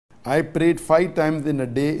I prayed 5 times in a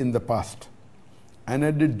day in the past, and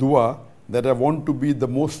I did dua that I want to be the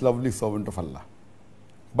most lovely servant of Allah.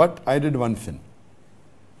 But I did one sin.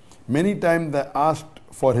 Many times I asked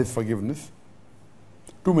for His forgiveness,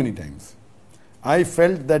 too many times. I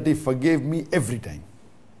felt that He forgave me every time.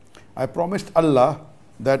 I promised Allah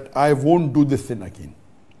that I won't do this sin again.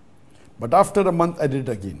 But after a month I did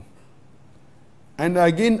it again. And I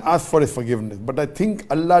again asked for His forgiveness. But I think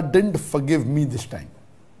Allah didn't forgive me this time.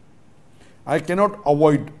 I cannot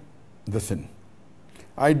avoid the sin.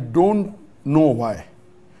 I don't know why.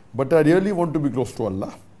 But I really want to be close to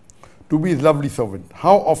Allah, to be His lovely servant.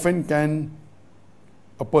 How often can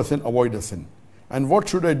a person avoid a sin? And what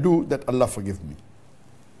should I do that Allah forgive me?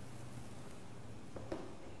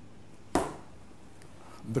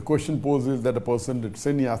 The question poses that a person did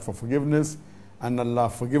sin, he asked for forgiveness, and Allah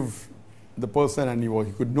forgive the person, and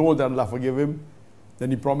he could know that Allah forgive him.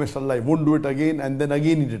 Then he promised Allah he won't do it again, and then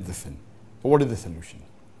again he did the sin. So what is the solution?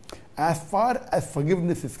 As far as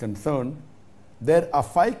forgiveness is concerned, there are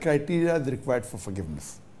 5 criteria required for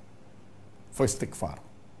forgiveness, for istighfar.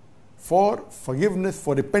 For forgiveness,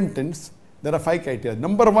 for repentance, there are 5 criteria.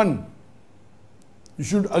 Number 1, you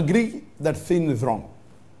should agree that sin is wrong.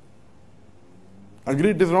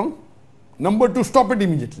 Agree it is wrong. Number 2, stop it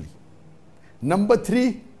immediately. Number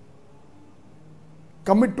 3,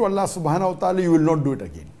 commit to Allah subhanahu wa ta'ala, you will not do it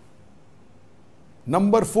again.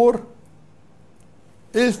 Number 4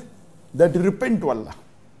 is that you repent to Allah.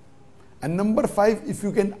 And number 5, if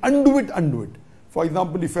you can undo it, undo it. For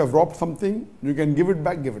example, if you have robbed something, you can give it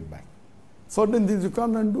back, give it back. Certain things you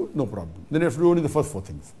can't undo, no problem. Then you have to do only the first 4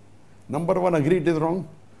 things. Number 1, agree it is wrong.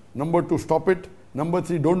 Number 2, stop it. Number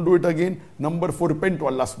 3, don't do it again. Number 4, repent to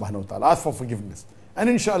Allah subhanahu wa ta'ala. Ask for forgiveness. And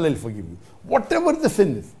inshallah He'll forgive you. Whatever the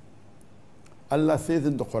sin is. Allah says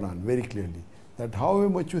in the Quran very clearly that however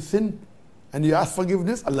much you sin and you ask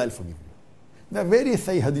forgiveness, Allah will forgive you. There are various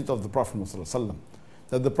Sahih hadith of the Prophet ﷺ,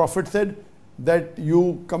 that the Prophet said that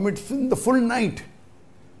you commit sin the full night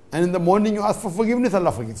and in the morning you ask for forgiveness,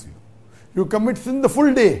 Allah forgives you. You commit sin the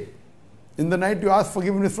full day. In the night you ask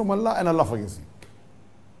forgiveness from Allah and Allah forgives you.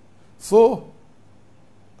 So,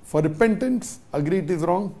 for repentance, agree it is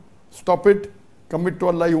wrong, stop it, commit to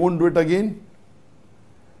Allah, you won't do it again.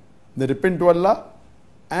 Then repent to Allah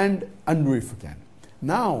and undo if you can.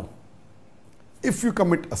 Now, if you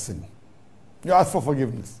commit a sin, you ask for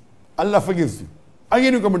forgiveness, Allah forgives you.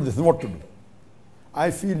 Again you commit this, what to do?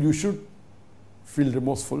 I feel you should feel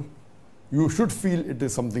remorseful. You should feel it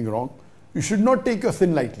is something wrong. You should not take your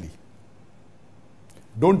sin lightly.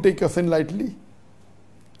 Don't take your sin lightly.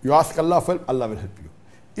 You ask Allah for help, Allah will help you.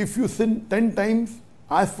 If you sin 10 times,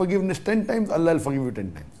 ask forgiveness 10 times, Allah will forgive you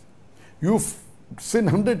 10 times. You sin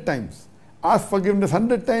 100 times, ask forgiveness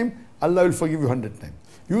 100 times, Allah will forgive you 100 times.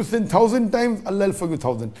 You sin 1,000 times, Allah will forgive you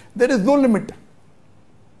 1,000. There is no limit.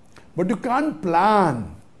 But you can't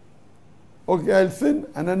plan. Okay, I'll sin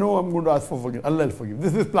and I know I'm going to ask for forgiveness. Allah will forgive.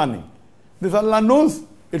 This is planning. This Allah knows,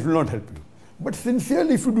 it will not help you. But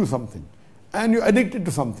sincerely, if you do something and you're addicted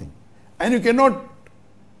to something and you cannot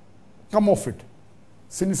come off it,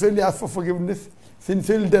 sincerely ask for forgiveness,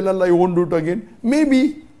 sincerely tell Allah you won't do it again.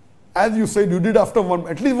 Maybe, as you said, you did after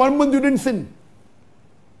at least 1 month you didn't sin.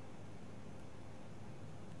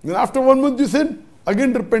 Then after 1 month you sin,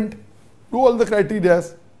 again repent, do all the criteria,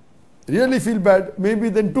 really feel bad, maybe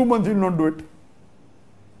then 2 months you will not do it.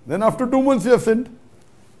 Then after 2 months you have sinned,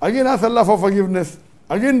 again ask Allah for forgiveness,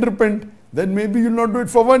 again repent, then maybe you will not do it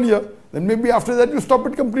for 1 year, then maybe after that you stop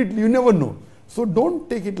it completely, you never know. So don't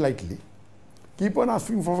take it lightly. Keep on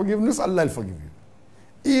asking for forgiveness, Allah will forgive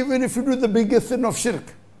you. Even if you do the biggest sin of shirk,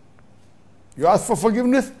 you ask for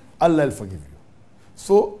forgiveness, Allah will forgive you.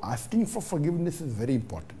 So asking for forgiveness is very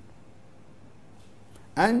important.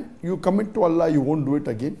 And you commit to Allah, you won't do it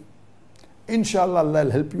again. Inshallah, Allah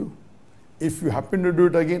will help you. If you happen to do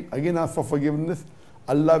it again, again ask for forgiveness,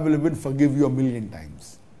 Allah will even forgive you 1,000,000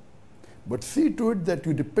 times. But see to it that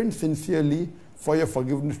you repent sincerely for your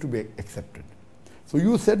forgiveness to be accepted. So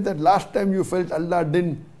you said that last time you felt Allah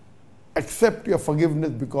didn't accept your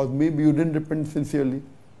forgiveness because maybe you didn't repent sincerely.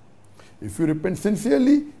 If you repent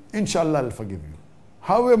sincerely, inshallah Allah will forgive you.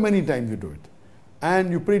 However many times you do it.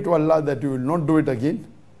 And you pray to Allah that you will not do it again.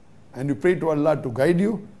 And you pray to Allah to guide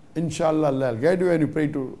you. Inshallah Allah will guide you, and you pray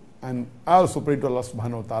to, and I also pray to Allah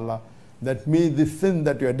subhanahu wa ta'ala that may this sin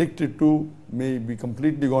that you are addicted to may be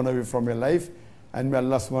completely gone away from your life, and may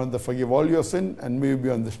Allah subhanahu wa ta'ala forgive all your sin, and may you be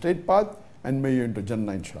on the straight path, and may you enter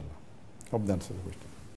Jannah inshallah. Hope that answers the question.